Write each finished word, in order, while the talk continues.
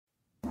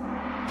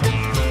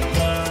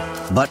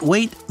But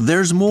wait,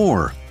 there's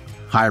more.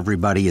 Hi,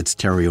 everybody. It's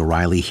Terry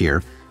O'Reilly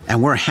here,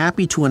 and we're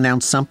happy to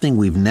announce something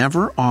we've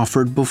never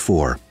offered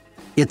before.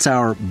 It's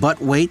our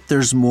But Wait,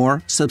 There's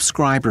More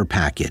subscriber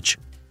package.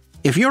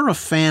 If you're a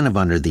fan of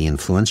Under the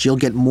Influence, you'll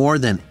get more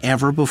than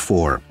ever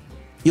before.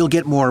 You'll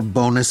get more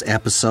bonus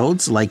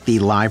episodes like the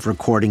live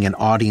recording and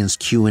audience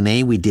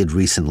Q&A we did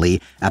recently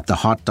at the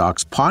Hot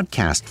Docs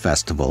Podcast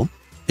Festival,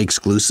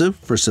 exclusive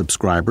for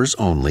subscribers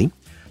only.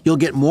 You'll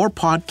get more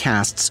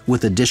podcasts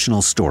with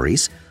additional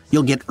stories.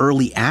 You'll get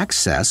early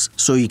access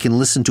so you can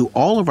listen to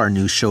all of our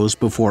new shows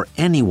before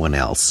anyone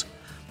else.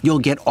 You'll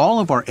get all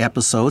of our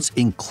episodes,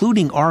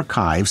 including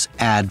archives,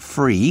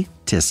 ad-free.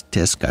 Tisk,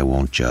 tisk, I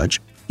won't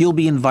judge. You'll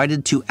be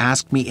invited to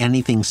Ask Me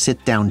Anything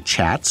sit-down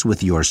chats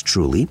with yours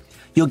truly.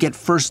 You'll get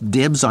first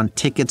dibs on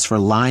tickets for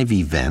live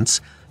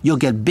events. You'll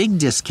get big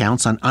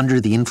discounts on Under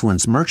the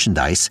Influence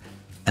merchandise.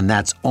 And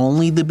that's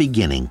only the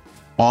beginning,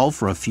 all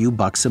for a few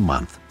bucks a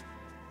month.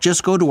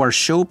 Just go to our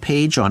show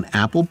page on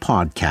Apple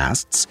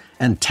Podcasts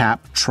and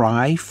tap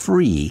Try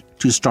Free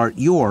to start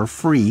your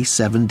free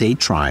 7-day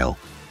trial.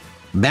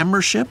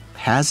 Membership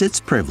has its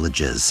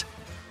privileges.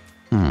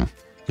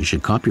 You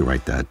should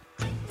copyright that.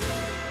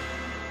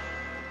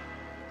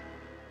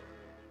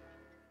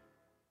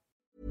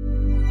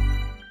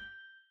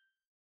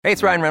 Hey,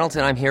 it's Ryan Reynolds,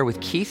 and I'm here with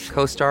Keith,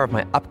 co-star of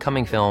my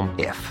upcoming film,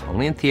 If,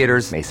 only in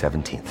theaters May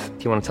 17th.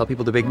 Do you want to tell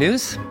people the big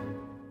news?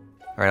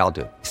 All right, I'll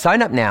do it.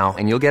 Sign up now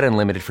and you'll get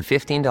unlimited for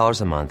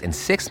 $15 a month and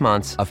 6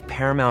 months of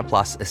Paramount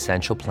Plus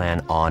Essential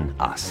Plan on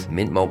us.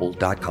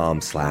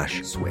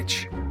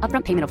 MintMobile.com/switch.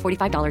 Upfront payment of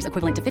 $45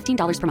 equivalent to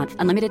 $15 per month.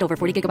 Unlimited over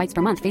 40 gigabytes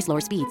per month. Face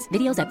lower speeds.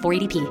 Videos at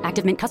 480p.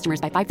 Active Mint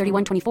customers by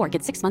 531.24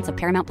 get 6 months of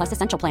Paramount Plus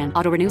Essential Plan.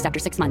 Auto renews after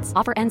 6 months.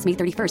 Offer ends May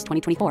 31st,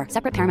 2024.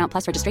 Separate Paramount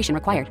Plus registration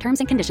required. Terms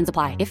and conditions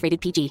apply if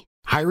rated PG.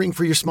 Hiring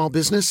for your small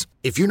business?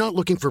 If you're not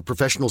looking for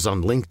professionals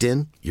on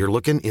LinkedIn, you're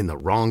looking in the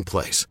wrong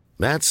place.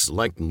 That's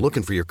like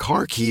looking for your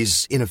car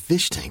keys in a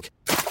fish tank.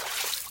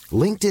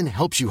 LinkedIn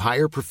helps you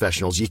hire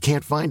professionals you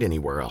can't find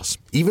anywhere else,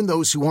 even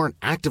those who aren't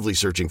actively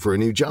searching for a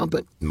new job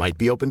but might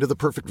be open to the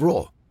perfect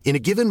role. In a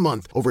given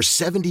month, over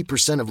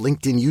 70% of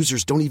LinkedIn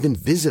users don't even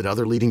visit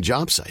other leading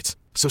job sites.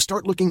 So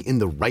start looking in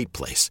the right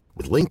place.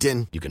 With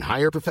LinkedIn, you can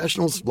hire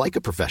professionals like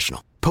a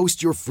professional.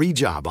 Post your free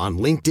job on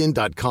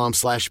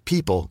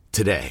linkedin.com/people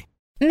today.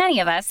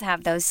 Many of us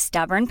have those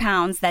stubborn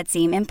pounds that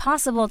seem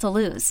impossible to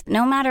lose,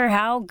 no matter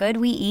how good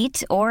we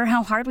eat or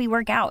how hard we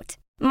work out.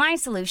 My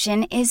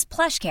solution is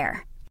PlushCare.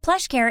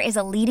 PlushCare is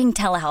a leading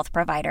telehealth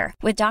provider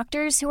with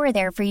doctors who are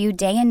there for you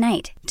day and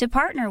night to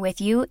partner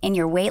with you in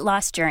your weight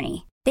loss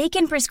journey. They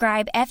can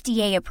prescribe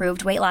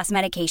FDA-approved weight loss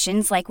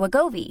medications like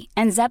Wegovy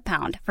and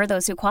Zepbound for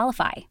those who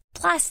qualify.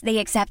 Plus, they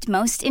accept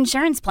most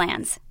insurance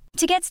plans.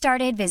 To get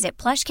started, visit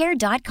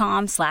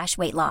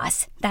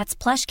plushcare.com/weightloss. That's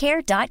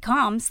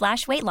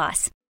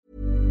plushcare.com/weightloss.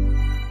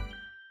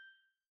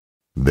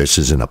 This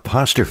is an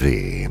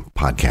Apostrophe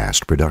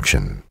podcast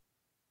production.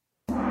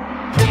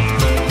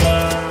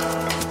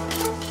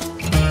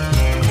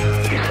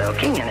 You're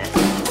soaking in it.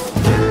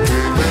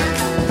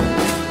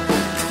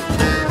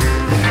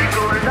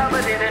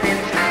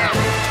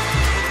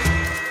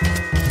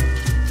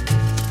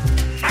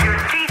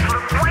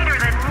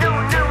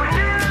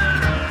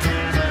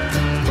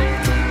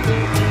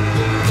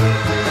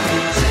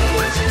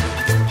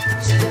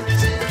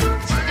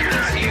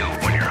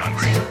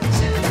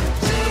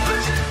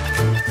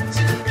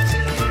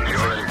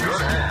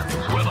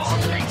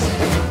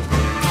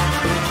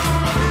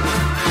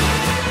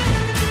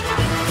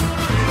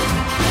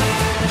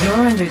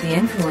 You're Under the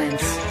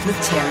Influence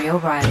with Terry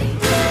O'Reilly.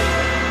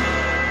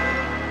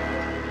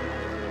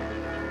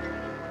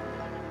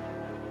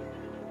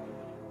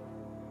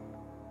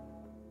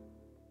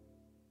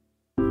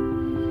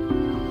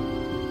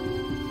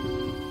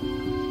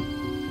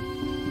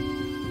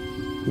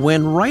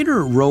 When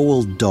writer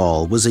Roald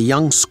Dahl was a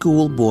young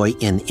schoolboy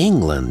in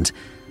England,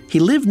 he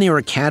lived near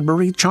a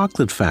Cadbury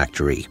chocolate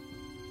factory.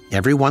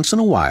 Every once in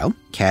a while,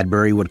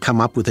 Cadbury would come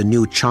up with a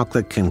new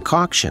chocolate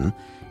concoction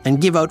and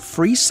give out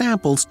free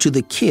samples to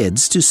the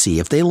kids to see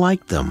if they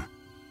liked them.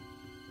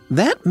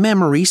 That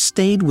memory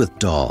stayed with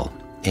Dahl,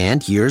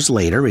 and years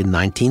later, in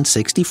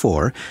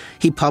 1964,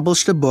 he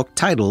published a book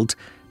titled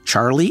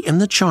Charlie and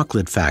the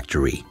Chocolate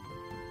Factory.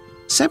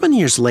 7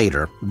 years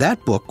later,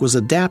 that book was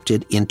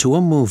adapted into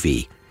a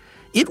movie.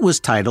 It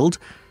was titled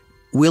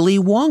Willy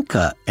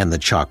Wonka and the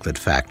Chocolate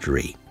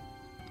Factory.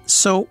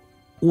 So,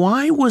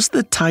 why was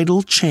the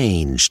title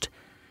changed?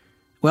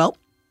 Well,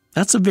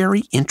 that's a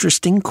very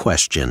interesting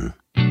question.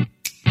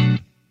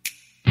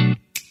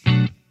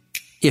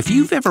 If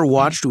you've ever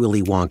watched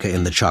Willy Wonka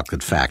and the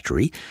Chocolate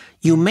Factory,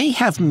 you may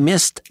have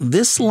missed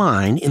this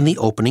line in the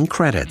opening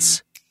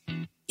credits.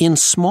 In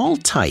small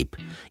type,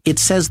 it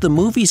says the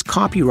movie's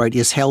copyright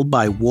is held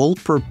by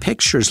Wolper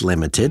Pictures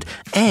Limited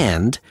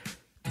and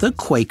the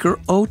Quaker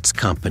Oats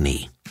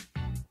Company.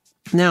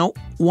 Now,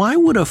 why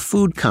would a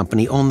food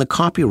company own the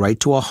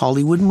copyright to a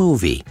Hollywood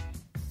movie?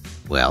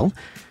 Well,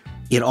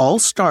 it all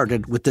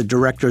started with the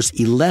director's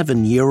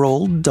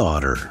 11-year-old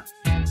daughter.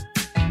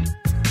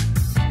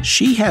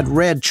 She had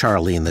read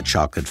Charlie and the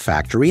Chocolate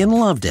Factory and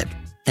loved it,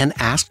 and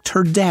asked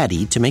her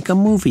daddy to make a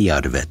movie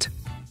out of it.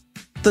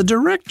 The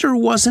director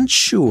wasn't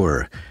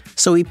sure,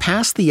 so he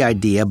passed the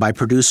idea by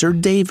producer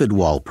David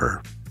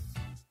Wolper.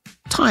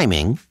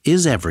 Timing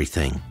is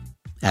everything.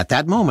 At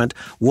that moment,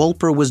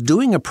 Wolper was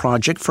doing a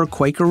project for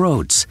Quaker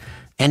Oats,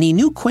 and he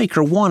knew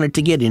Quaker wanted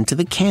to get into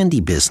the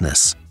candy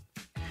business.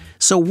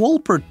 So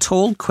Wolper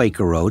told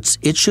Quaker Oats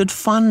it should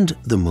fund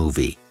the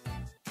movie.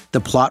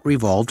 The plot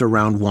revolved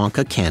around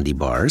Wonka candy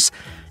bars,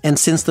 and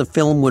since the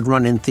film would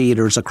run in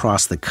theaters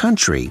across the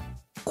country,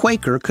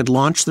 Quaker could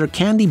launch their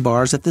candy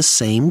bars at the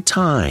same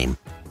time.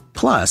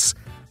 Plus,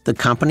 the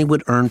company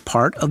would earn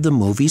part of the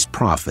movie's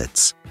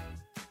profits.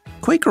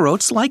 Quaker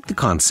Oats liked the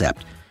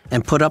concept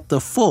and put up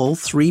the full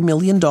 $3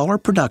 million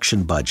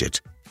production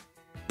budget.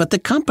 But the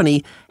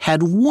company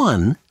had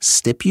one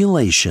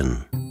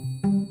stipulation.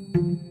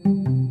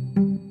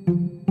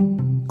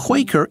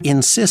 Quaker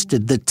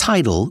insisted the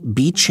title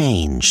be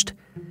changed.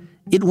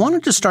 It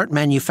wanted to start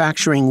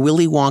manufacturing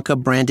Willy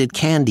Wonka-branded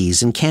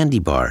candies and candy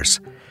bars.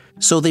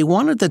 So they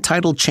wanted the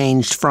title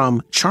changed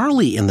from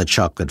Charlie and the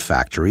Chocolate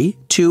Factory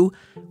to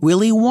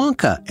Willy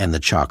Wonka and the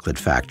Chocolate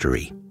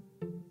Factory.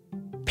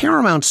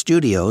 Paramount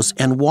Studios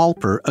and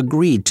Wolper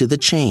agreed to the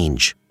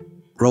change.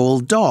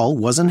 Roald Dahl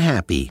wasn't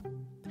happy.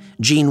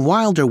 Gene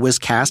Wilder was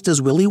cast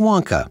as Willy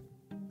Wonka.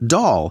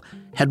 Dahl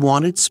had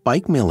wanted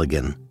Spike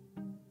Milligan.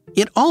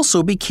 It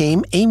also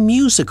became a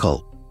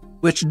musical,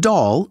 which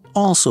Dahl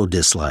also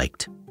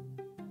disliked.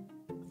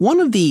 One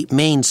of the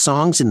main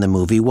songs in the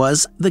movie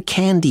was The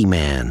Candy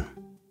Man.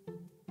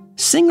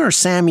 Singer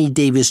Sammy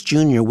Davis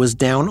Jr. was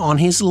down on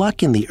his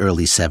luck in the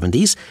early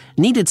 70s,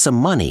 needed some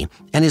money,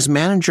 and his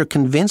manager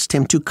convinced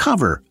him to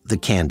cover The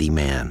Candy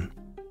Man.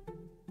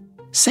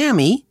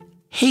 Sammy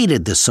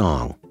hated the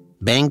song,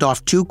 banged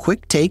off 2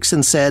 quick takes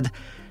and said,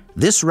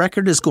 "This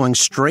record is going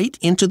straight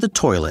into the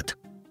toilet,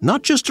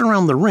 not just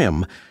around the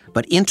rim,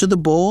 but into the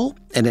bowl,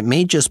 and it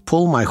may just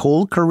pull my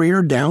whole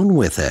career down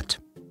with it."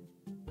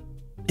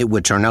 It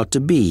would turn out to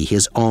be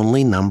his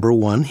only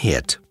 #1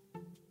 hit.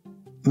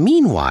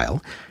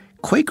 Meanwhile,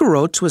 Quaker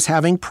Oats was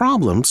having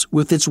problems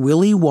with its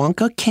Willy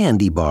Wonka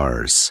candy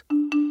bars.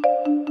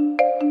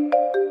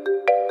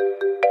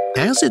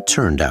 As it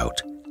turned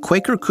out,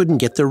 Quaker couldn't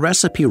get the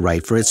recipe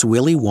right for its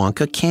Willy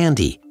Wonka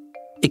candy.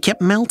 It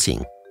kept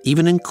melting,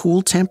 even in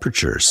cool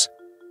temperatures.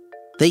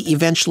 They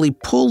eventually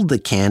pulled the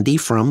candy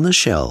from the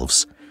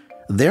shelves.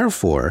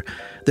 Therefore,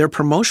 their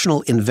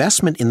promotional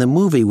investment in the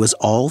movie was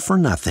all for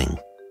nothing.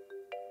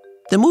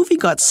 The movie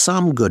got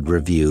some good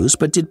reviews,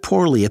 but did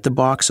poorly at the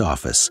box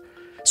office,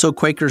 so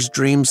Quaker's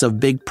dreams of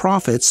big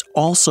profits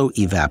also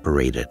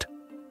evaporated.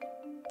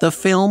 The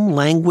film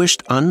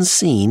languished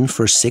unseen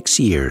for 6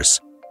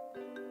 years.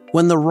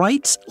 When the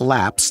rights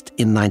lapsed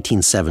in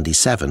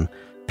 1977,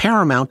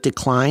 Paramount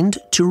declined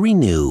to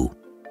renew.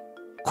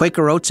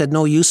 Quaker Oats had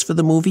no use for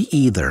the movie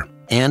either,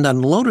 and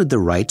unloaded the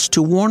rights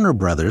to Warner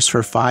Brothers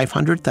for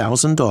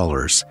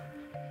 $500,000.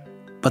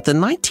 But the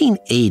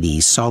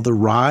 1980s saw the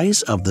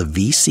rise of the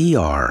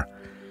VCR,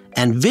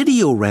 and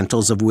video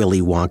rentals of Willy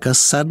Wonka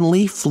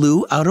suddenly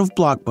flew out of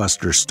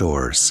Blockbuster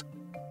stores.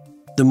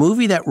 The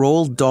movie that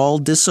Roald Dahl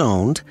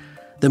disowned,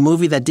 the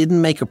movie that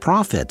didn't make a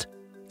profit,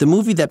 the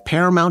movie that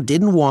Paramount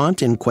didn't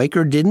want and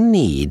Quaker didn't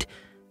need,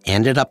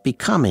 ended up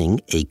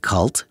becoming a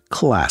cult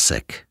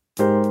classic.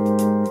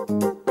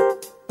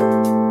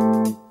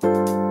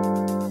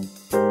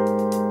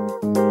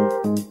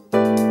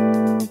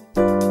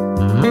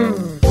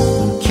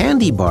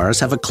 Candy bars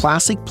have a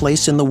classic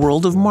place in the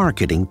world of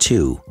marketing,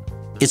 too.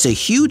 It's a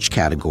huge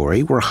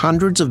category where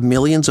hundreds of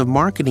millions of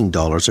marketing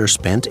dollars are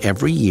spent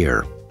every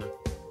year.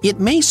 It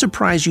may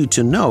surprise you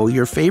to know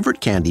your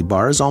favorite candy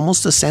bar is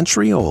almost a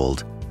century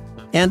old.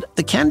 And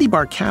the candy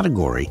bar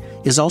category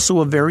is also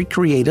a very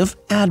creative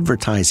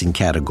advertising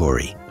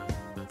category.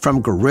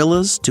 From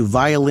gorillas to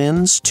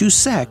violins to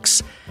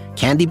sex,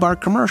 candy bar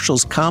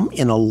commercials come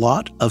in a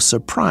lot of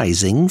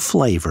surprising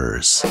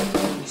flavors.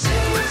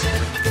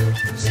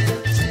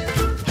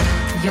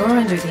 You're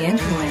under the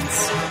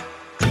influence.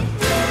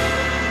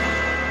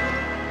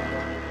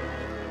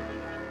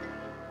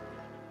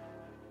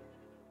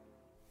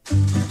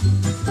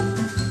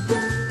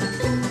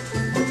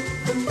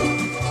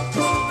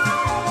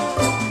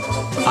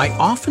 I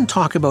often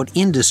talk about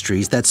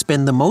industries that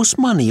spend the most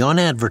money on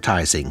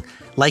advertising,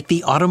 like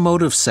the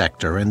automotive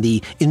sector and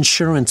the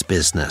insurance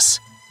business.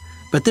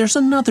 But there's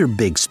another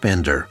big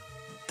spender,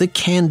 the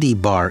candy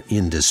bar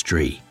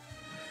industry.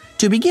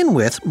 To begin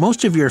with,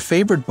 most of your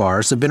favorite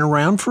bars have been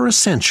around for a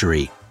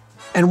century.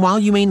 And while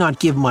you may not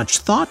give much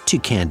thought to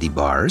candy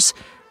bars,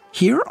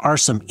 here are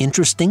some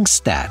interesting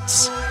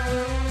stats.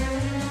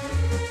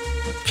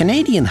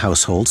 Canadian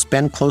households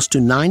spend close to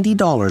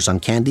 $90 on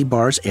candy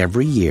bars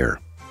every year.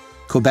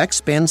 Quebec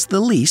spends the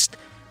least,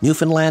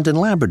 Newfoundland and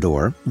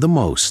Labrador the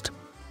most.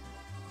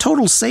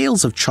 Total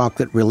sales of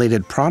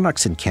chocolate-related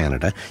products in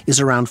Canada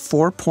is around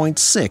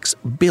 $4.6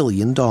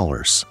 billion.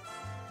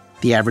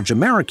 The average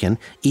American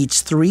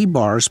eats 3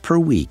 bars per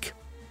week.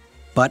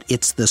 But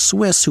it's the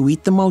Swiss who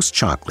eat the most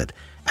chocolate,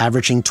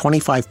 averaging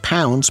 25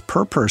 pounds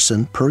per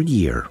person per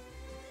year.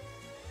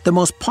 The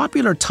most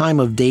popular time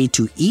of day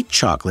to eat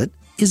chocolate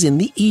is in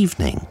the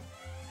evening.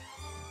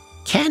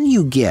 Can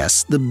you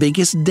guess the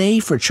biggest day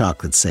for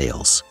chocolate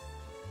sales?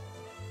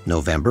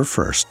 November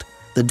 1st,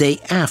 the day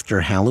after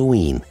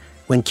Halloween,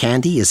 when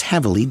candy is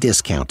heavily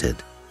discounted.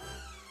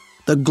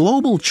 The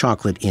global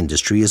chocolate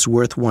industry is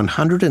worth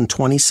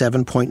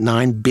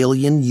 $127.9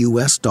 billion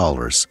US.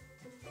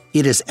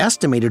 It is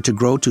estimated to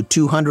grow to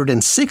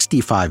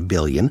 $265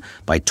 billion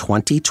by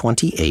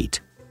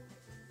 2028.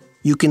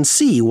 You can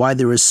see why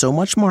there is so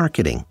much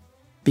marketing,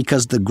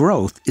 because the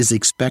growth is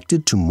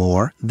expected to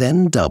more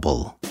than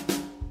double.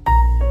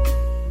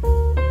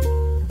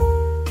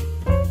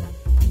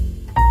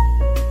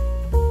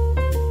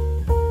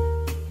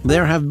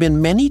 There have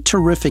been many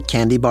terrific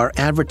candy bar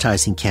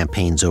advertising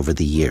campaigns over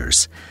the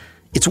years.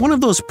 It's one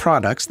of those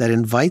products that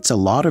invites a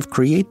lot of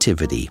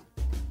creativity.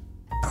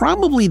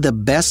 Probably the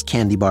best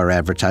candy bar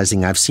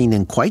advertising I've seen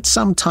in quite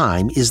some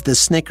time is the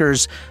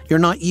Snickers "You're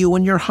Not You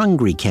When You're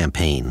Hungry"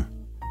 campaign.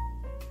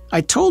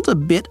 I told a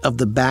bit of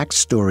the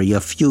backstory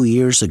a few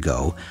years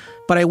ago,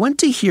 but I went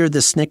to hear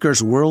the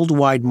Snickers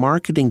worldwide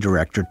marketing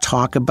director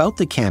talk about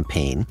the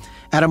campaign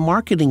at a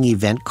marketing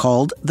event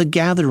called the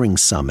Gathering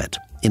Summit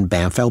in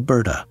Banff,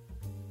 Alberta.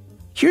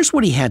 Here's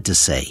what he had to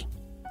say.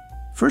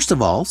 First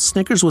of all,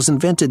 Snickers was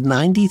invented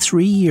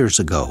 93 years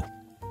ago.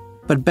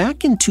 But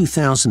back in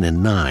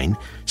 2009,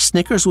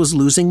 Snickers was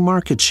losing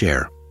market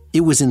share.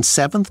 It was in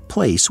 7th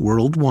place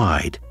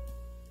worldwide.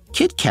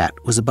 Kit Kat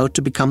was about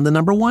to become the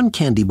 #1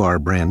 candy bar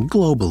brand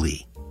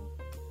globally.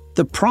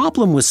 The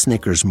problem with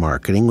Snickers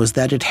marketing was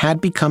that it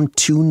had become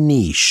too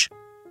niche.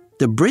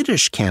 The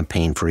British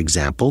campaign, for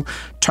example,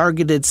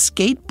 targeted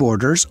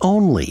skateboarders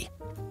only.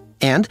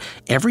 And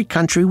every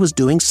country was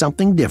doing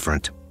something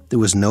different. There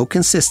was no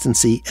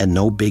consistency and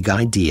no big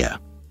idea.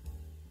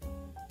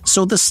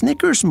 So the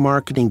Snickers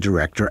marketing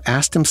director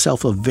asked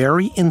himself a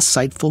very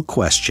insightful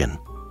question.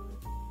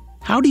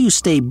 How do you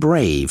stay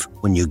brave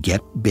when you get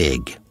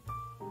big?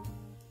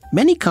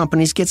 Many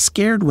companies get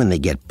scared when they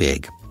get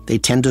big. They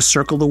tend to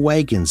circle the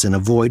wagons and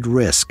avoid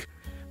risk.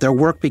 Their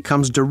work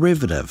becomes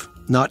derivative,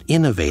 not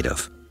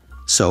innovative.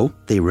 So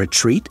they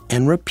retreat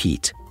and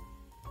repeat.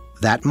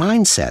 That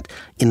mindset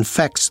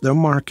infects their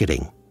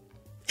marketing.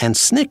 And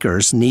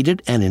Snickers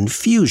needed an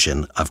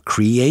infusion of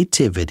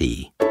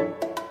creativity.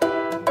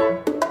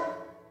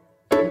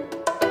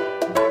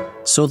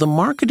 So the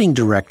marketing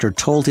director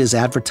told his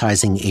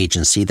advertising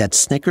agency that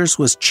Snickers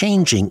was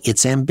changing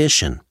its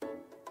ambition.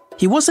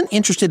 He wasn't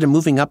interested in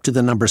moving up to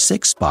the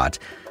 #6 spot.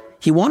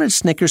 He wanted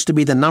Snickers to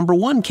be the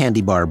 #1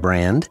 candy bar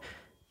brand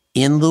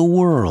in the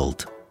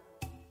world.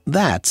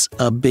 That's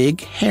a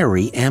big,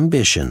 hairy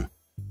ambition.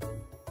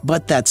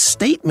 But that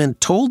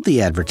statement told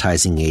the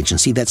advertising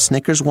agency that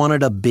Snickers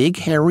wanted a big,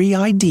 hairy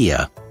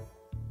idea.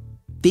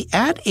 The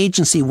ad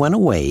agency went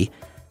away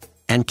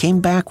and came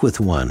back with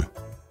one.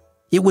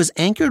 It was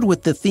anchored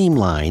with the theme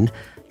line,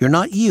 "You're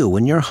not you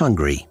when you're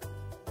hungry."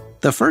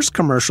 The first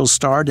commercial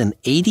starred an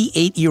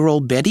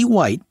 88-year-old Betty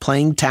White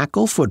playing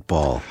tackle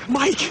football.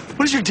 Mike,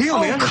 what is your deal,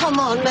 man? Oh, come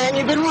on, man.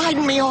 You've been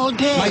riding me all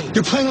day. Mike,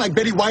 you're playing like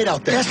Betty White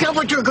out there. That's not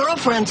what your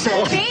girlfriend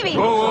said. Baby!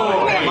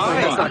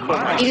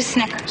 Eat a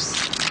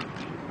Snickers.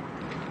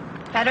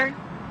 Better?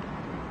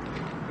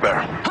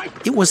 Better.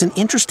 It was an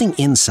interesting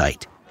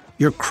insight.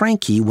 You're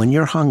cranky when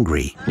you're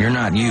hungry. You're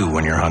not you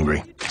when you're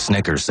hungry.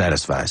 Snickers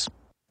satisfies.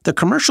 The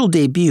commercial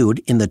debuted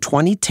in the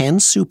 2010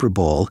 Super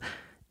Bowl,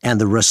 and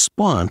the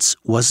response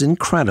was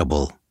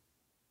incredible.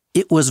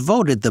 It was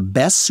voted the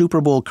best Super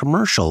Bowl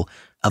commercial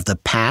of the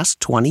past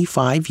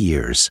 25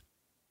 years.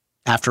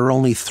 After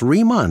only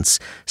 3 months,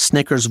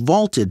 Snickers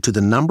vaulted to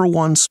the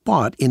 #1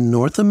 spot in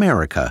North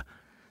America.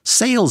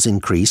 Sales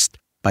increased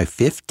by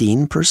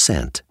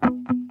 15%.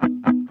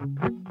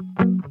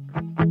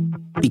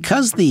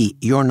 Because the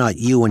 "You're Not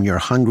You When You're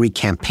Hungry"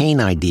 campaign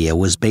idea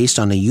was based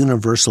on a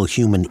universal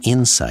human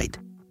insight,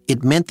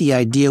 it meant the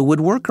idea would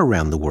work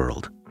around the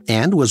world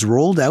and was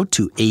rolled out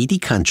to 80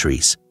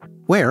 countries,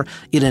 where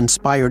it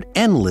inspired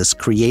endless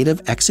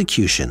creative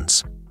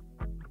executions.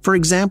 For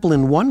example,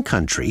 in one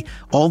country,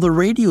 all the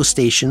radio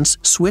stations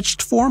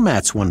switched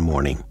formats one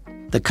morning.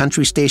 The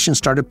country station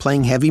started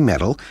playing heavy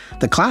metal,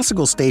 the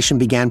classical station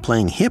began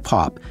playing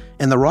hip-hop,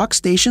 and the rock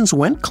stations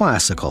went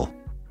classical.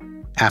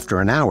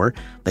 After an hour,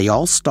 they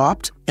all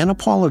stopped and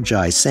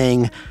apologized,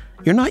 saying,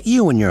 "You're not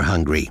you when you're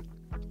hungry."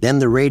 Then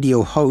the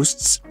radio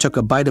hosts took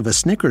a bite of a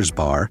Snickers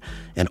bar,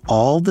 and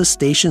all the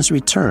stations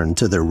returned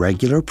to their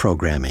regular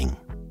programming.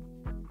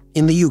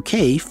 In the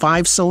UK,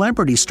 5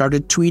 celebrities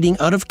started tweeting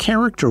out of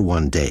character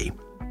one day.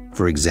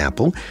 For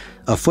example,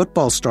 a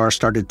football star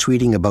started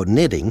tweeting about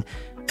knitting,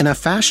 and a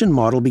fashion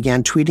model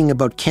began tweeting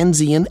about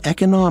Keynesian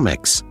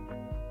economics.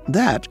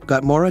 That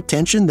got more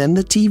attention than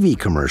the TV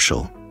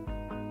commercial.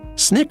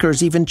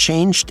 Snickers even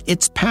changed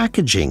its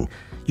packaging,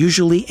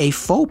 usually a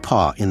faux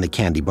pas in the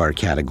candy bar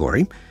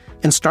category,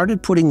 and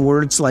started putting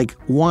words like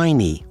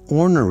whiny,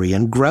 ornery,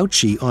 and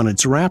grouchy on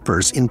its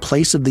wrappers in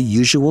place of the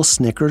usual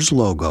Snickers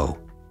logo.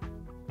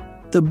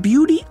 The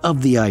beauty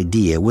of the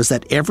idea was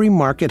that every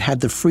market had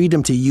the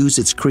freedom to use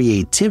its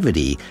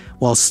creativity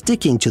while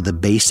sticking to the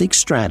basic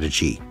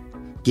strategy,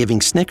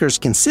 giving Snickers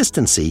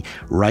consistency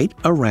right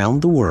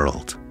around the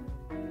world.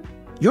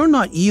 You're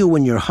Not You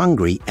When You're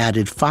Hungry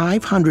added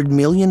 $500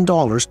 million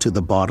to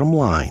the bottom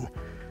line,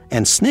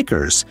 and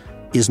Snickers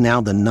is now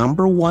the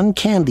 #1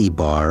 candy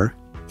bar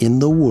in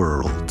the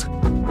world.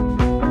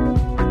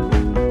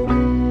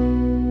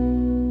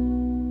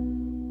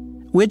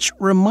 Which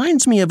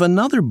reminds me of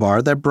another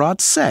bar that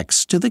brought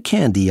sex to the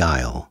candy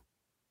aisle.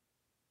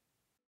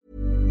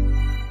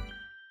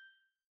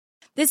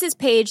 This is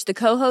Paige, the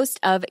co-host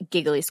of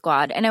Giggly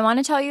Squad, and I want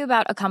to tell you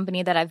about a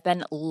company that I've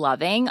been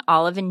loving,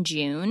 Olive &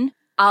 June.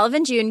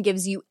 Olive & June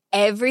gives you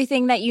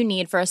everything that you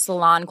need for a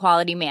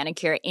salon-quality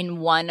manicure in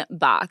one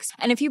box.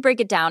 And if you break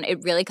it down,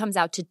 it really comes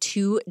out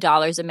to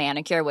 $2 a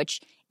manicure, which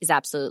is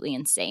absolutely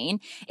insane.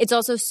 It's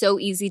also so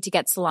easy to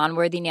get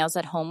salon-worthy nails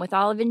at home with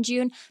Olive &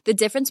 June. The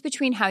difference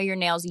between how your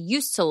nails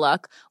used to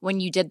look when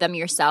you did them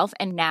yourself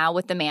and now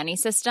with the Mani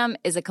system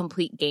is a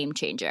complete game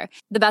changer.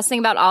 The best thing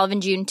about Olive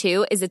 & June,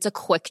 too, is it's a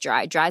quick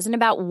dry. Dries in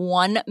about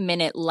 1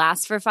 minute,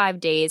 lasts for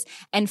 5 days,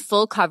 and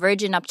full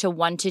coverage in up to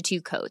 1 to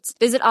 2 coats.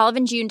 Visit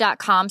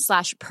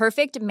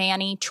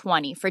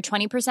oliveandjune.com/perfectmani20 for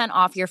 20%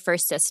 off your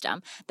first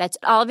system. That's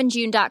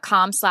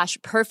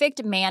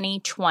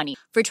oliveandjune.com/perfectmani20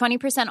 for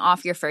 20%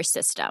 off your first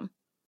system.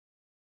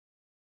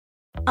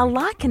 A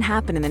lot can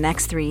happen in the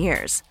next 3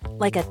 years.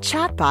 Like a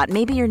chatbot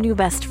may be your new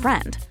best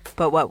friend.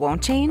 But what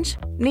won't change?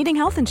 Needing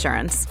health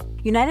insurance.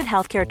 United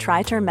Healthcare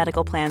Tri-Term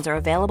Medical Plans are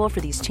available for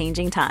these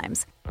changing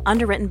times.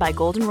 Underwritten by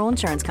Golden Rule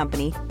Insurance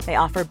Company, they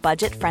offer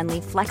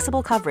budget-friendly,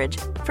 flexible coverage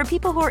for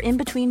people who are in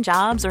between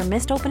jobs or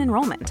missed open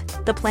enrollment.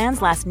 The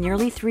plans last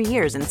nearly 3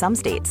 years in some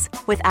states,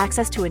 with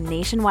access to a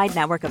nationwide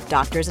network of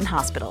doctors and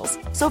hospitals.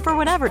 So for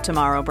whatever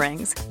tomorrow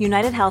brings,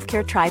 United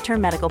Healthcare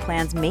Tri-Term Medical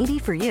Plans may be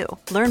for you.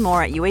 Learn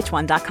more at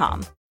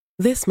uh1.com.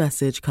 This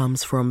message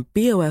comes from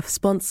BOF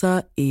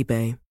sponsor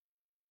eBay.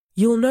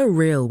 You'll know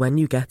real when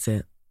you get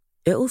it.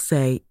 It'll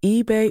say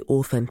eBay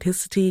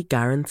Authenticity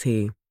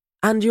Guarantee.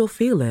 And you'll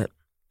feel it.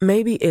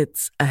 Maybe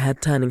it's a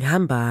head-turning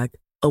handbag,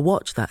 a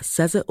watch that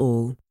says it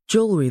all,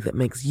 jewelry that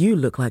makes you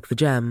look like the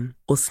gem,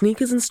 or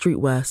sneakers and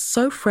streetwear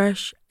so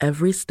fresh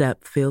every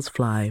step feels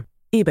fly.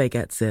 eBay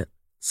gets it.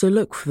 So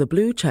look for the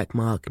blue check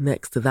mark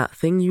next to that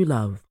thing you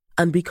love.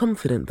 And be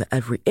confident that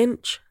every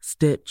inch,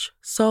 stitch,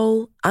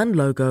 sole, and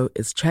logo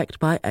is checked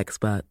by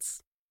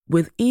experts.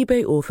 With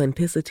eBay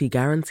Authenticity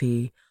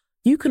Guarantee,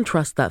 you can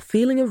trust that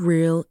feeling of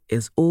real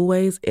is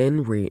always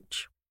in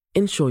reach.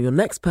 Ensure your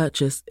next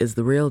purchase is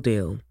the real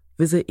deal.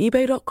 Visit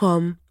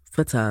eBay.com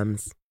for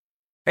terms.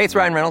 Hey, it's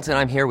Ryan Reynolds, and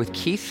I'm here with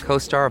Keith,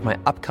 co-star of my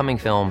upcoming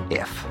film,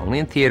 If, only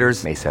in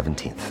theaters May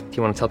 17th. Do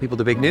you want to tell people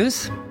the big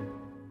news?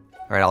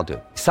 All right, I'll do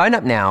it. Sign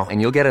up now and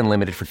you'll get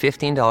unlimited for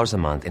 $15 a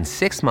month and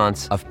 6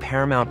 months of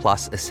Paramount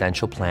Plus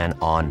Essential Plan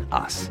on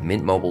us.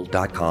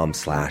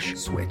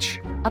 MintMobile.com/switch.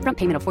 Upfront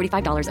payment of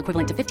 $45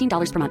 equivalent to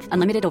 $15 per month.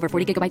 Unlimited over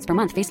 40 gigabytes per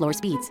month. Face lower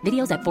speeds.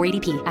 Videos at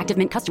 480p. Active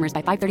Mint customers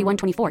by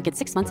 531.24 get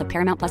 6 months of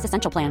Paramount Plus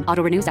Essential Plan.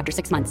 Auto renews after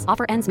 6 months.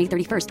 Offer ends May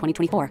 31st,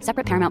 2024.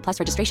 Separate Paramount Plus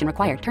registration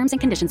required. Terms and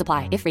conditions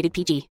apply if rated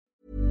PG.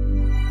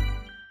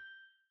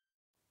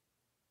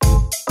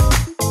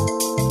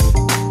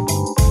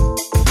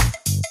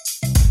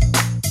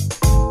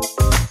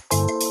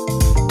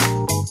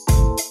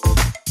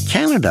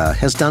 Canada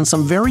has done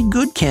some very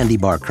good candy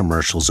bar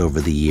commercials over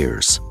the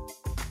years.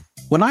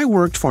 When I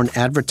worked for an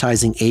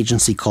advertising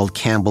agency called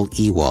Campbell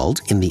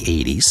Ewald in the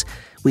 80s,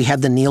 we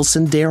had the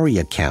Nielsen Dairy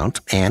account,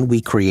 and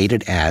we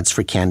created ads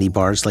for candy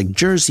bars like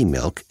Jersey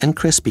Milk and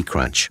Crispy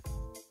Crunch.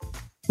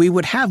 We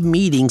would have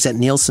meetings at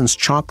Nielsen's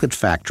chocolate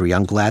factory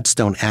on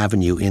Gladstone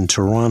Avenue in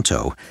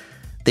Toronto.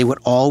 They would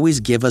always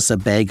give us a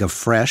bag of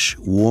fresh,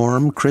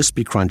 warm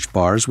Crispy Crunch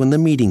bars when the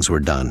meetings were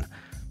done.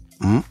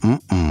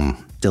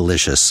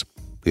 Delicious.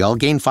 We all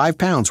gained 5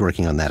 pounds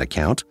working on that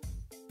account.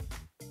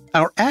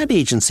 Our ad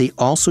agency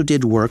also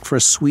did work for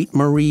Sweet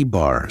Marie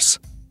bars.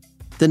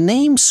 The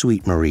name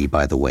Sweet Marie,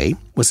 by the way,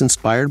 was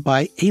inspired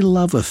by a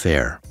love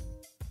affair.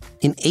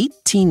 In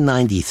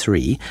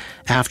 1893,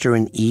 after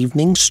an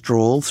evening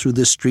stroll through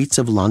the streets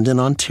of London,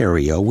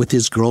 Ontario with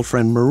his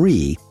girlfriend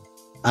Marie,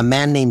 a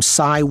man named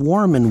Cy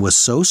Warman was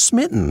so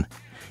smitten,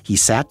 he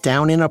sat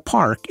down in a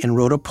park and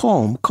wrote a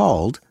poem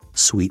called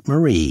Sweet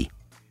Marie.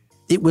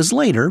 It was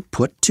later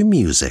put to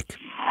music.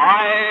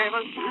 I've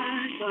a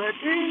secret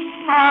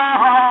in my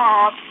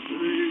heart,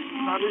 sweet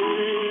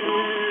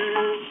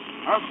Marie,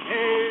 a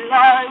tale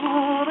I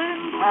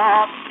wouldn't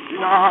have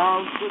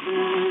loved to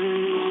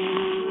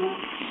do.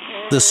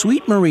 The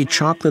Sweet Marie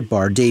chocolate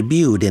bar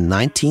debuted in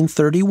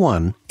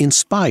 1931,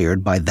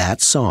 inspired by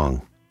that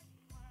song.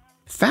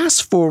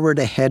 Fast forward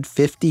ahead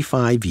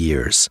 55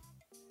 years.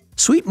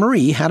 Sweet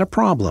Marie had a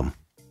problem.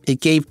 It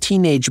gave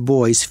teenage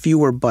boys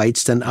fewer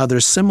bites than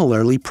other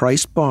similarly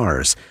priced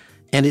bars,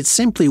 and it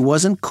simply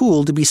wasn't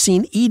cool to be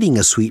seen eating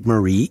a Sweet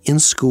Marie in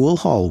school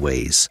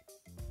hallways.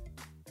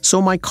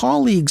 So my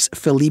colleagues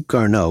Philippe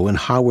Garneau and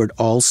Howard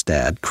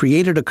Alstad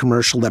created a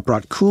commercial that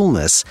brought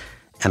coolness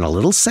and a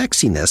little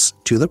sexiness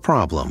to the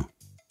problem.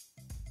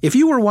 If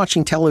you were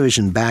watching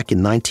television back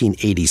in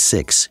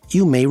 1986,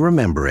 you may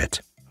remember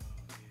it.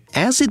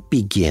 As it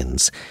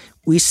begins,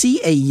 we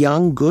see a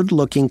young,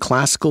 good-looking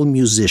classical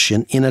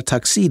musician in a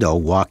tuxedo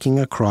walking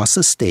across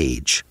a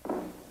stage.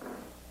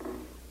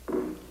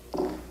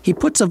 He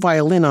puts a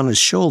violin on his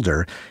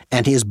shoulder,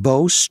 and his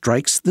bow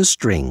strikes the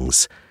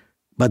strings.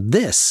 But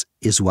this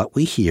is what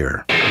we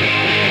hear.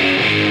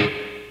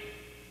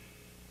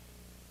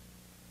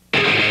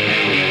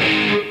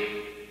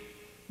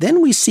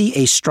 Then we see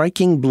a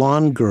striking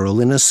blonde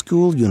girl in a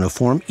school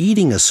uniform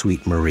eating a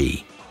Sweet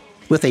Marie.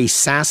 With a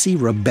sassy,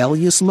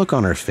 rebellious look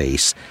on her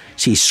face,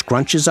 she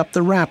scrunches up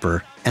the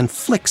wrapper and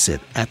flicks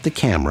it at the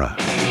camera.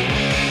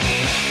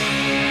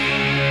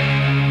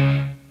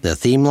 The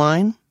theme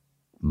line?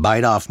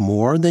 Bite off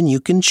more than you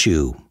can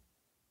chew.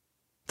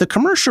 The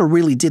commercial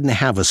really didn't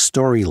have a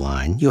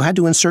storyline. You had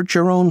to insert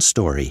your own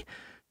story.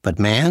 But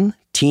man,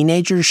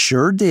 teenagers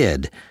sure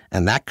did,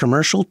 and that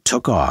commercial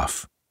took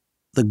off.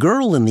 The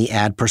girl in the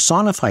ad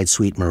personified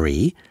Sweet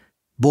Marie.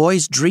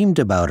 Boys dreamed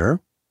about her.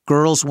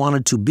 Girls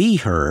wanted to be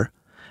her.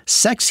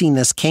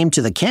 Sexiness came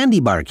to the candy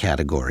bar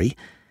category.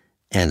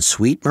 And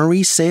Sweet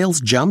Marie sales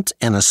jumped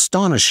an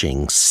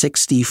astonishing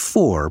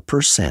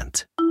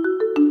 64%.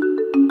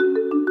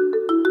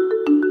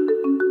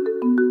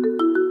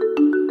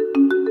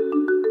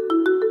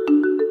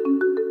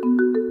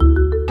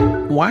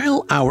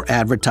 While our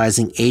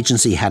advertising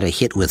agency had a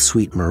hit with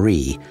Sweet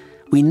Marie,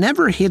 we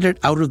never hit it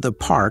out of the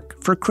park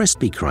for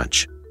Crispy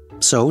Crunch.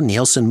 So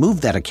Nielsen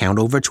moved that account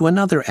over to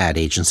another ad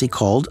agency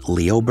called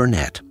Leo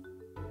Burnett.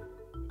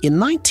 In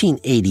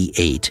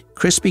 1988,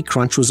 Crispy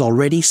Crunch was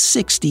already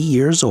 60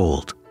 years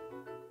old.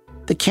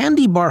 The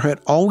candy bar had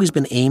always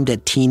been aimed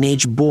at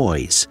teenage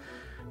boys,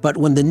 but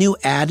when the new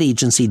ad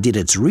agency did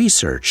its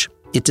research,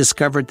 it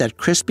discovered that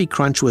Crispy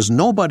Crunch was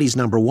nobody's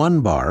number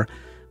one bar,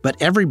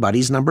 but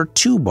everybody's number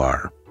two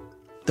bar.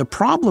 The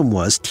problem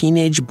was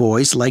teenage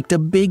boys liked a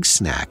big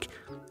snack,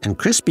 and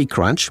Crispy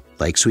Crunch,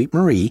 like Sweet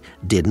Marie,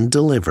 didn't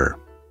deliver.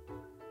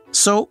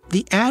 So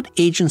the ad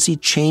agency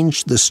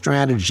changed the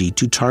strategy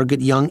to target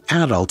young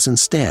adults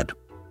instead,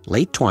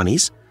 late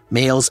 20s,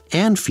 males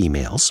and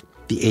females,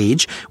 the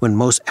age when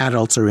most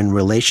adults are in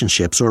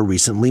relationships or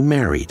recently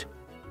married.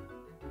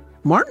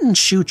 Martin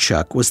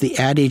Schuchuk was the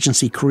ad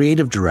agency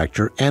creative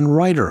director and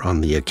writer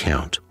on the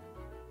account.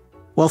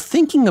 While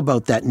thinking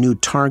about that new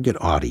target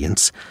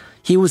audience,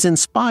 he was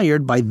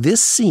inspired by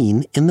this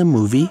scene in the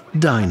movie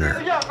Diner.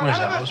 What is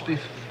that, roast beef?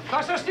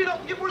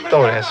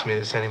 Don't ask me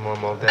this anymore,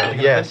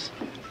 Moldell. Yes.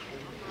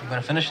 You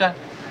gonna finish that?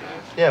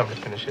 Yeah, I'm gonna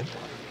finish it.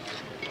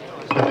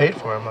 I paid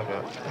for it. I'm not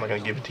gonna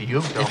give it to you.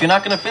 No. If you're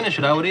not gonna finish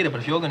it, I would eat it.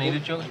 But if you're gonna eat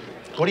it, Joe.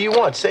 What do you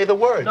want? Say the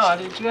words. No,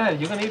 go ahead.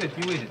 You're gonna eat it.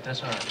 You eat it.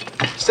 That's all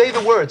right. Say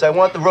the words. I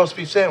want the roast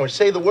beef sandwich.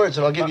 Say the words,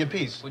 and I'll give you a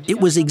piece. It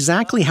was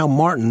exactly how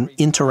Martin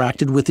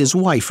interacted with his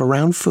wife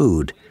around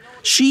food.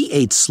 She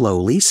ate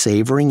slowly,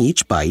 savoring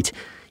each bite.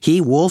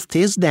 He wolfed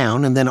his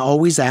down and then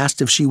always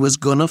asked if she was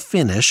gonna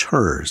finish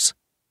hers.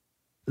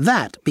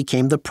 That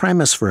became the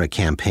premise for a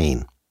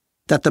campaign.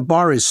 That the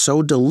bar is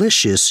so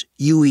delicious,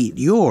 you eat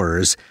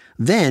yours,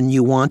 then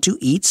you want to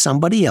eat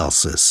somebody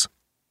else's.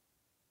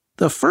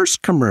 The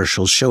first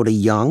commercial showed a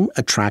young,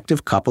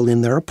 attractive couple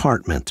in their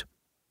apartment.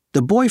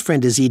 The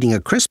boyfriend is eating a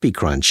Crispy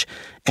Crunch,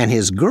 and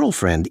his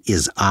girlfriend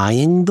is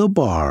eyeing the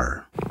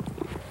bar.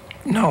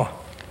 No.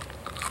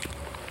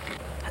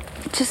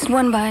 Just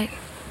one bite.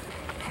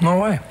 No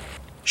way.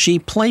 She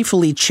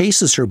playfully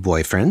chases her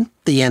boyfriend.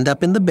 They end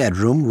up in the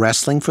bedroom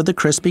wrestling for the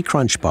Crispy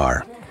Crunch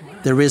bar.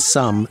 There is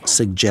some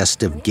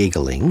suggestive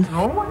giggling.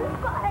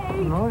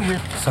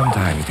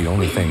 Sometimes the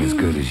only thing as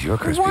good as your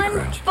Crispy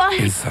Crunch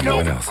is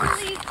someone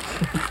else's.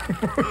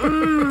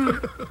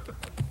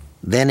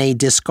 Then a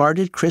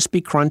discarded Crispy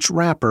Crunch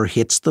wrapper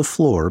hits the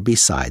floor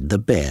beside the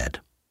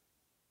bed.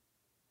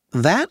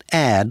 That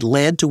ad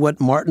led to what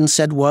Martin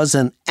said was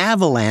an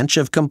avalanche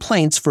of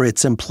complaints for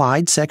its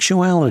implied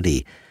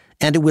sexuality,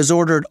 and it was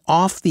ordered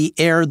off the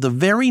air the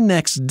very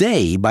next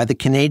day by the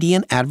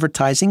Canadian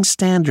Advertising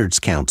Standards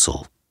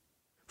Council.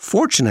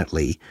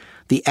 Fortunately,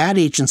 the ad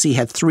agency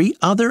had 3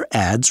 other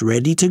ads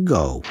ready to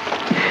go.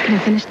 Can I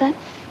finish that?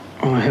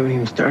 Oh, I haven't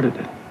even started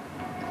it.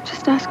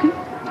 Just ask him.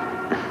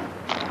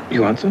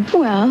 You want some?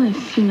 Well,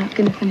 if you're not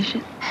going to finish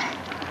it.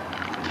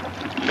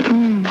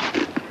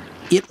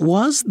 It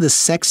was the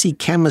sexy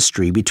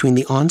chemistry between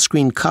the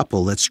on-screen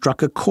couple that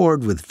struck a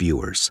chord with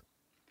viewers.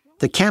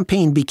 The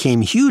campaign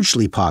became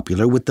hugely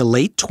popular with the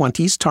late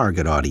 20s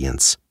target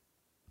audience.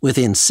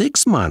 Within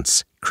 6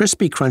 months,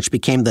 Crispy Crunch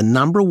became the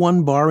number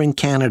 1 bar in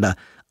Canada,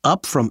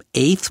 up from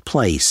 8th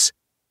place,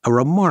 a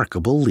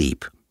remarkable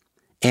leap.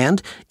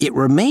 And it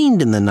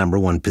remained in the number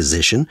 1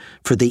 position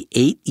for the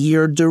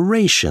 8-year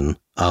duration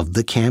of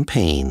the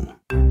campaign.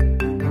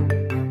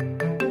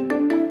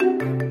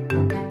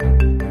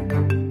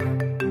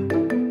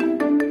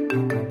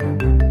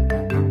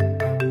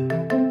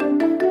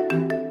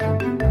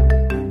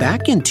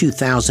 Back in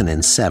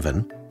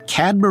 2007,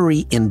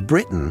 Cadbury in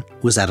Britain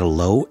was at a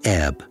low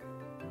ebb.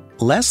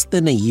 Less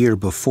than a year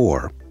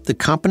before, the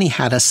company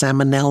had a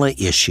salmonella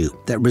issue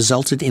that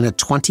resulted in a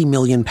 £20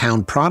 million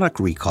product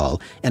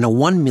recall and a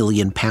 £1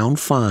 million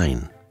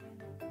fine.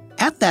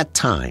 At that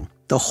time,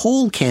 the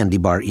whole candy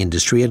bar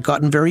industry had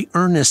gotten very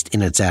earnest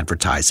in its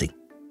advertising,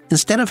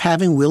 instead of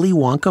having Willy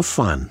Wonka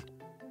fun.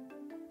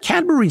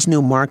 Cadbury's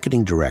new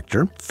marketing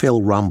director,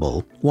 Phil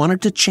Rumble,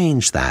 wanted to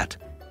change that.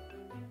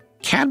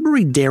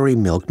 Cadbury Dairy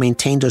Milk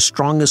maintained a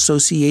strong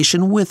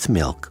association with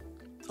milk.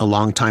 A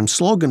longtime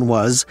slogan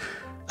was,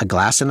 "A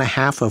glass and a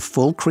half of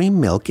full cream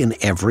milk in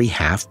every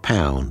half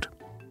pound."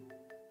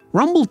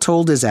 Rumble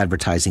told his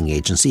advertising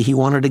agency he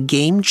wanted a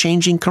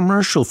game-changing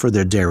commercial for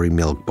their dairy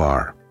milk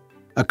bar.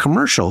 A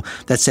commercial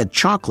that said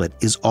chocolate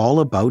is all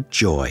about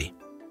joy.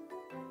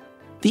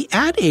 The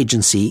ad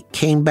agency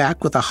came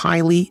back with a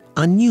highly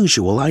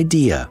unusual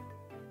idea.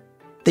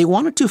 They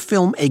wanted to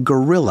film a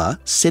gorilla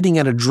sitting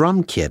at a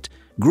drum kit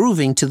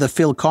grooving to the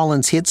Phil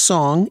Collins hit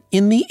song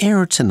In the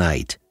Air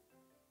Tonight.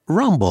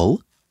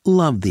 Rumble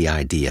loved the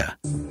idea.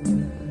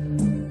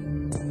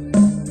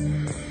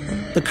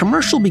 The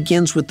commercial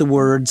begins with the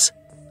words,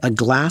 "A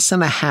glass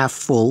and a half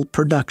full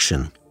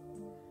production."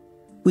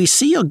 We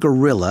see a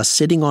gorilla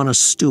sitting on a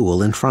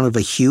stool in front of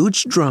a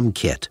huge drum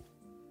kit.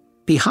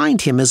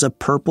 Behind him is a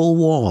purple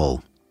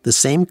wall, the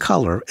same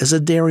color as a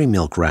dairy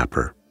milk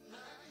wrapper.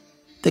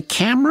 The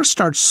camera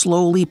starts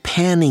slowly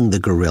panning the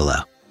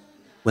gorilla.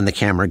 When the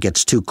camera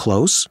gets too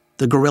close,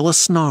 the gorilla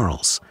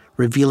snarls,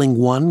 revealing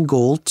one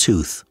gold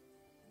tooth.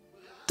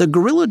 The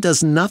gorilla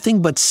does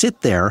nothing but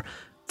sit there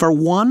for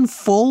 1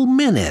 full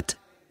minute,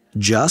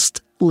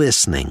 just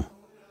listening.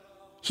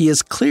 He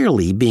is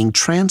clearly being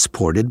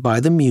transported by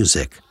the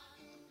music.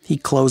 He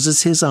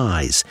closes his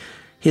eyes.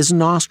 His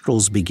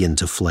nostrils begin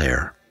to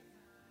flare.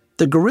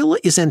 The gorilla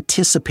is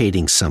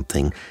anticipating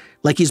something,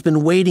 like he's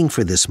been waiting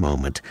for this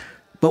moment,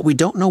 but we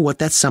don't know what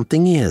that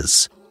something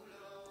is.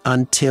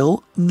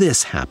 Until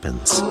this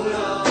happens.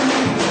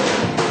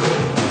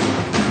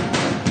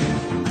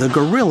 The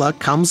gorilla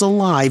comes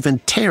alive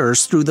and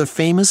tears through the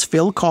famous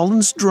Phil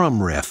Collins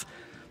drum riff,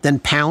 then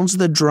pounds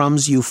the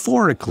drums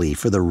euphorically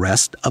for the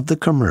rest of the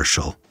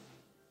commercial.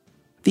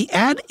 The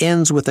ad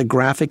ends with a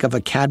graphic of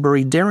a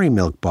Cadbury Dairy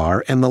Milk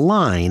bar and the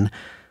line,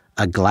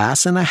 "A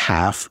glass and a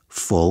half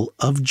full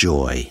of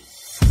joy."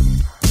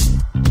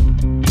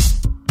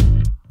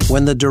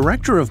 When the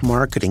director of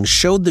marketing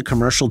showed the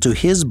commercial to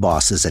his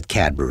bosses at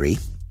Cadbury,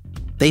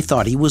 they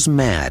thought he was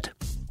mad.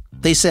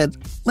 They said,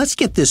 "Let's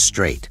get this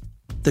straight.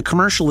 The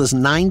commercial is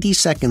 90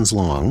 seconds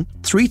long,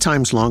 3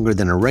 times longer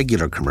than a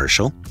regular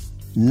commercial.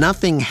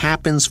 Nothing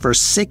happens for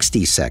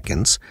 60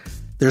 seconds.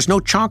 There's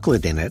no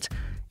chocolate in it,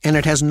 and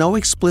it has no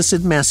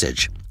explicit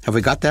message. Have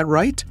we got that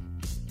right?"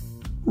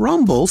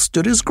 Rumble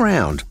stood his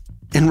ground.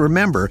 And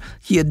remember,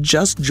 he had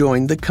just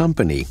joined the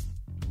company.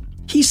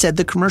 He said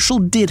the commercial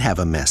did have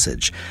a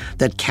message,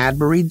 that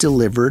Cadbury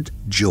delivered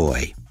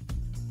joy.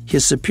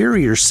 His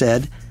superior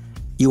said,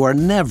 "You are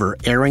never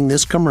airing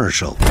this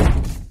commercial."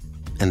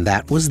 And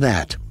that was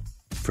that,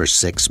 for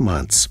 6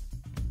 months.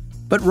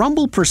 But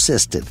Rumble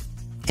persisted,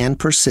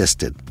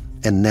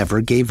 and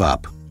never gave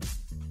up.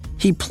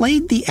 He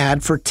played the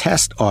ad for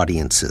test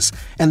audiences,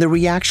 and the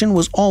reaction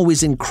was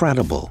always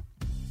incredible.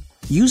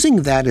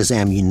 Using that as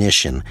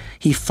ammunition,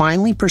 he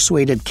finally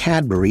persuaded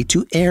Cadbury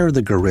to air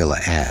the gorilla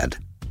ad.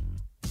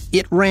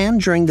 It ran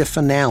during the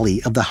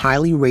finale of the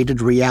highly rated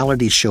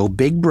reality show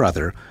Big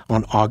Brother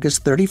on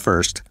August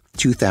 31st,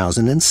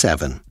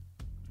 2007.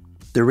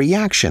 The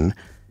reaction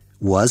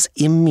was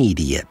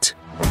immediate.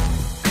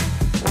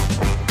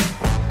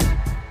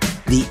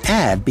 The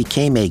ad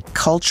became a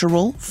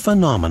cultural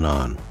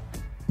phenomenon.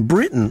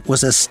 Britain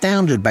was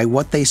astounded by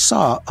what they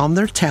saw on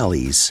their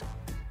tallies.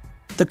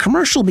 The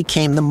commercial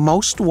became the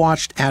most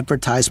watched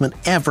advertisement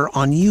ever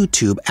on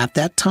YouTube at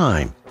that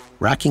time,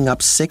 racking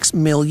up 6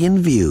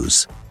 million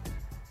views.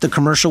 The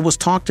commercial was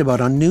talked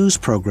about on news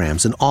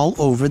programs and all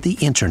over the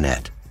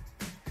internet.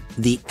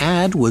 The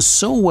ad was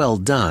so well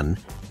done,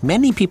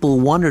 many people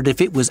wondered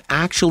if it was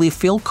actually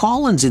Phil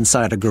Collins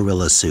inside a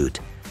gorilla suit,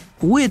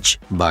 which,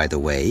 by the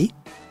way,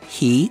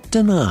 he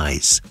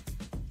denies.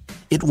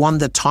 It won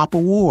the top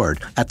award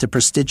at the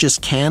prestigious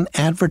Cannes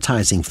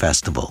Advertising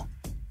Festival.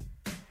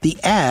 The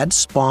ad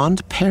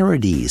spawned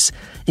parodies,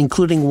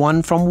 including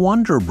one from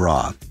Wonder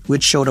Bra,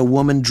 which showed a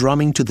woman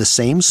drumming to the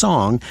same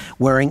song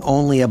wearing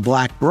only a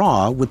black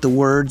bra with the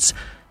words,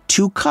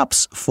 "2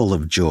 cups full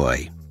of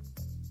joy."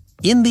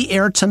 In the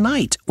Air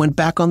Tonight went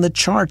back on the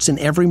charts in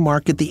every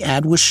market the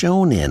ad was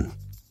shown in.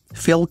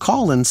 Phil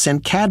Collins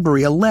sent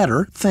Cadbury a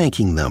letter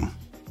thanking them.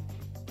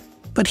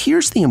 But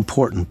here's the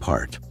important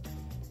part.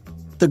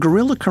 The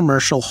gorilla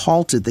commercial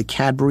halted the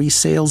Cadbury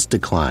sales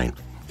decline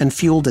and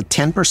fueled a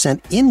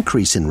 10%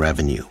 increase in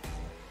revenue.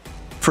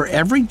 For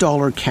every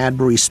 $1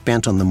 Cadbury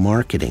spent on the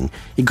marketing,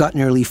 it got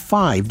nearly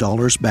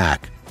 $5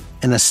 back,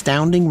 an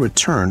astounding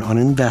return on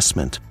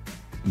investment.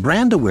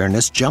 Brand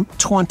awareness jumped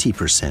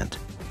 20%.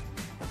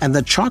 And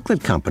the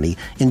chocolate company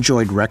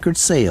enjoyed record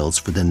sales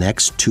for the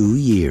next 2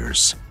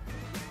 years.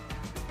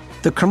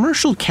 The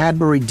commercial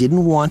Cadbury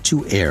didn't want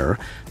to air,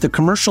 the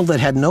commercial that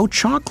had no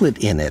chocolate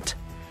in it,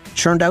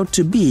 turned out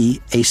to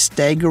be a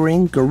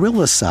staggering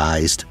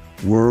gorilla-sized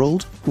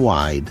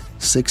worldwide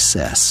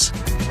success.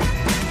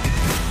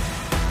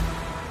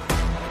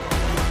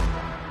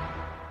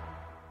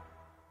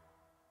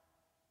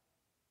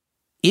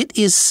 It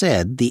is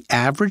said the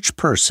average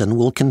person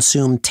will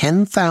consume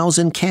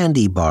 10,000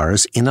 candy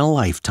bars in a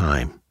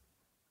lifetime.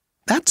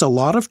 That's a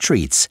lot of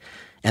treats,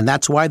 and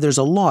that's why there's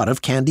a lot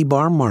of candy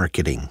bar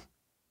marketing.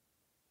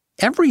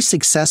 Every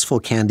successful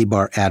candy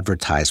bar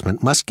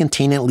advertisement must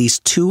contain at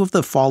least two of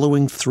the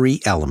following three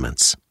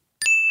elements: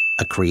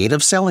 a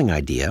creative selling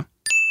idea,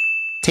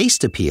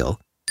 taste appeal,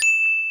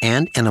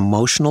 and an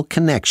emotional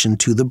connection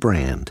to the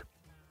brand.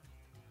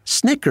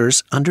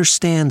 Snickers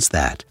understands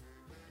that.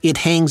 It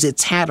hangs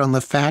its hat on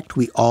the fact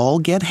we all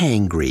get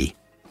hangry.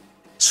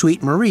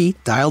 Sweet Marie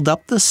dialed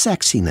up the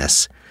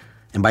sexiness,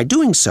 and by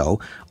doing so,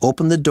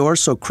 opened the door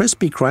so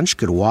Crispy Crunch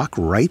could walk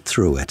right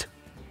through it.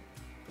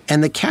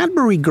 And the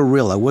Cadbury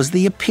Gorilla was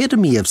the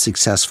epitome of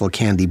successful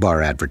candy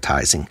bar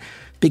advertising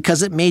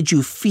because it made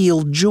you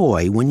feel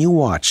joy when you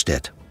watched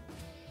it.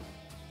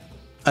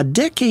 A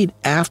decade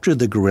after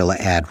the Gorilla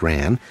ad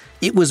ran,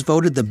 it was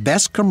voted the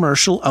best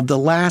commercial of the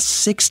last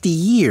 60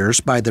 years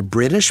by the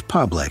British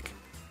public.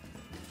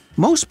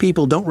 Most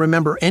people don't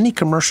remember any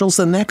commercials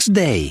the next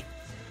day.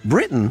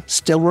 Britain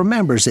still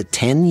remembers it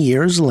 10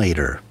 years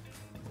later.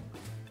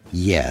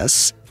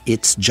 Yes,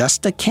 it's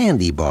just a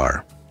candy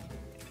bar.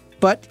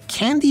 But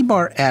candy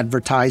bar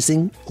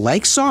advertising,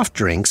 like soft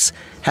drinks,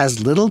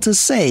 has little to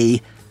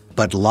say,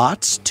 but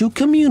lots to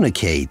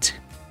communicate.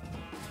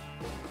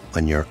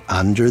 When you're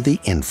under the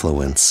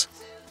influence.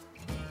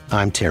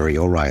 I'm Terry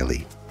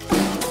O'Reilly.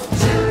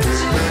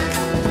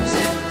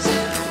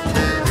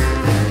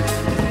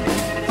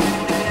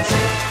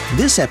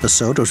 This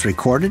episode was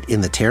recorded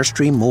in the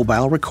Terrestream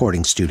Mobile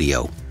Recording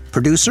Studio.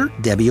 Producer,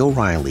 Debbie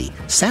O'Reilly.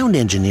 Sound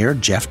engineer,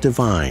 Jeff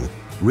Devine.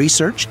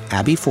 Research,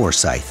 Abby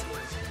Forsyth.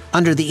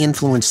 Under the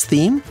Influence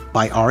theme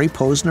by Ari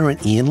Posner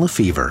and Ian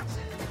Lefevre.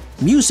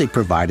 Music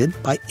provided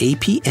by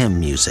APM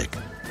Music.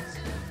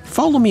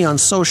 Follow me on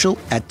social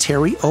at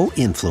Terry O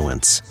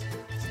Influence.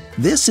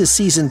 This is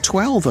Season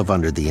 12 of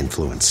Under the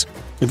Influence.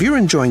 If you're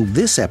enjoying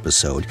this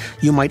episode,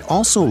 you might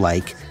also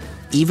like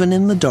Even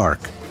in the Dark,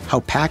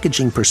 How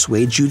Packaging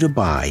Persuades You to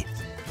Buy,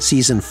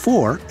 Season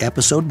 4,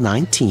 Episode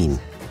 19.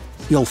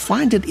 You'll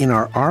find it in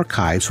our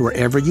archives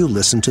wherever you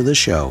listen to the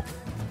show.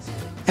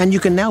 And you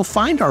can now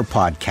find our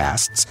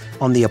podcasts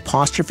on the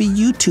Apostrophe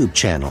YouTube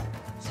channel.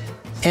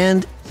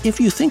 And if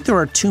you think there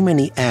are too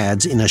many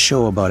ads in a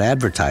show about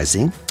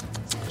advertising,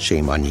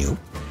 shame on you,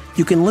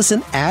 you can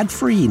listen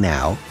ad-free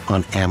now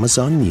on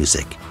Amazon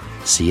Music.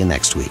 See you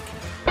next week.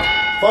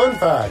 Fun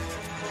fact.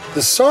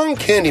 The song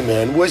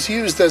Candyman was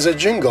used as a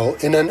jingle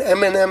in an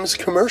M&M's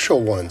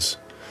commercial once,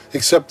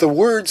 except the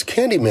words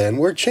Candyman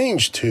were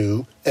changed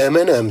to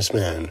M&M's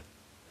Man.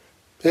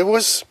 It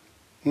was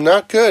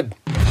not good.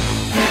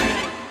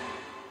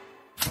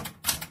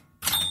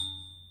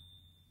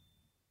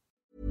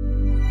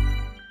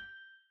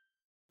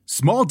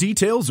 Small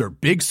details are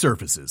big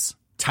surfaces.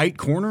 Tight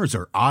corners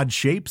are odd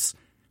shapes.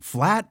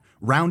 Flat,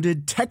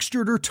 rounded,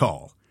 textured, or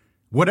tall.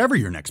 Whatever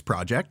your next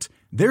project,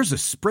 there's a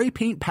spray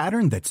paint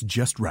pattern that's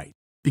just right.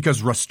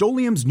 Because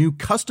Rust-Oleum's new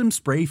Custom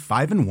Spray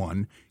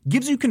 5-in-1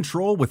 gives you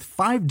control with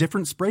 5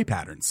 different spray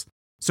patterns.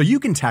 So you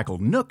can tackle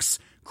nooks,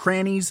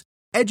 crannies,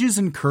 edges,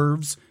 and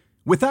curves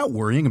without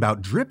worrying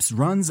about drips,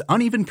 runs,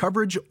 uneven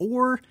coverage,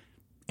 or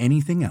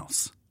anything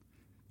else.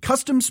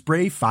 Custom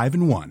Spray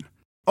 5-in-1.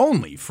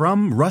 Only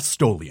from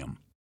Rust-Oleum.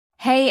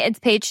 Hey, it's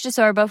Paige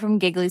DeSorbo from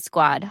Giggly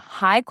Squad.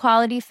 High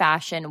quality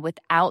fashion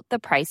without the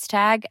price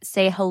tag.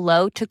 Say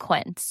hello to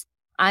Quince.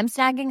 I'm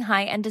snagging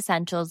high-end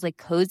essentials like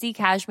cozy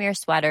cashmere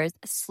sweaters,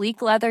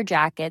 sleek leather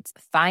jackets,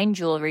 fine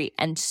jewelry,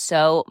 and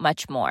so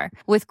much more.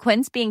 With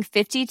Quince being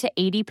 50 to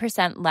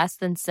 80% less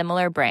than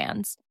similar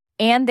brands.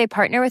 And they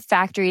partner with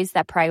factories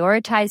that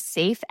prioritize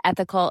safe,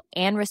 ethical,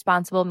 and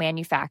responsible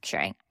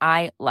manufacturing.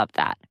 I love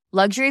that.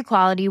 Luxury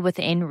quality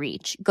within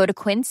reach. Go to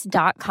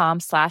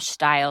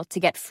quince.com/style to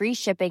get free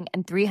shipping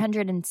and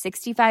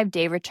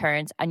 365-day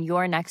returns on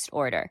your next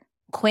order.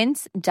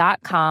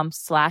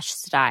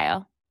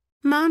 Quince.com/style.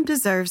 Mom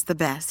deserves the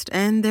best,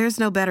 and there's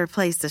no better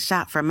place to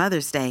shop for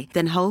Mother's Day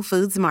than Whole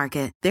Foods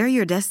Market. They're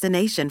your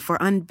destination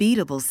for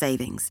unbeatable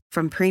savings,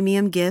 from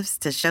premium gifts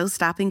to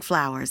show-stopping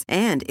flowers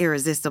and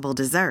irresistible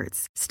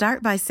desserts.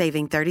 Start by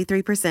saving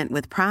 33%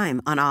 with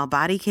Prime on all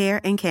body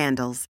care and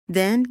candles.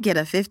 Then get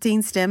a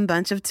 15-stem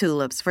bunch of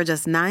tulips for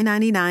just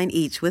 $9.99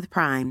 each with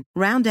Prime.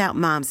 Round out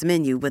Mom's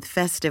menu with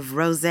festive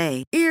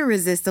rosé,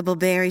 irresistible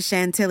berry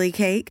chantilly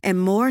cake,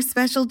 and more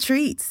special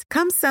treats.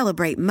 Come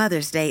celebrate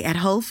Mother's Day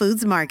at Whole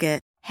Foods Market.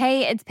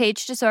 Hey, it's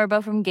Paige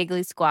DeSorbo from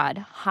Giggly Squad.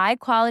 High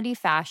quality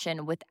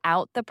fashion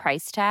without the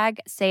price tag.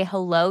 Say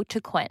hello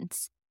to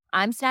Quince.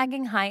 I'm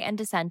snagging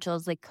high-end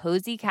essentials like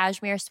cozy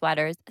cashmere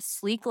sweaters,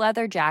 sleek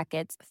leather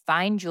jackets,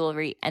 fine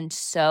jewelry, and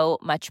so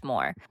much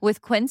more.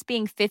 With Quince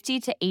being 50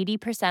 to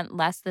 80%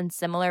 less than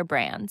similar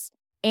brands.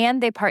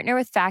 And they partner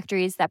with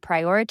factories that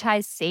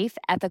prioritize safe,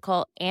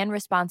 ethical, and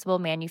responsible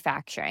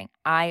manufacturing.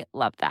 I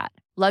love that.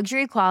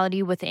 Luxury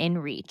quality within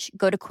reach.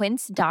 Go to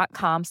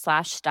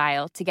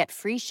quince.com/style to get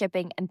free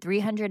shipping and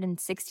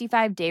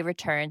 365-day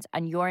returns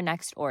on your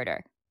next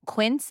order.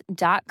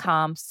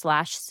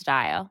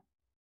 Quince.com/style.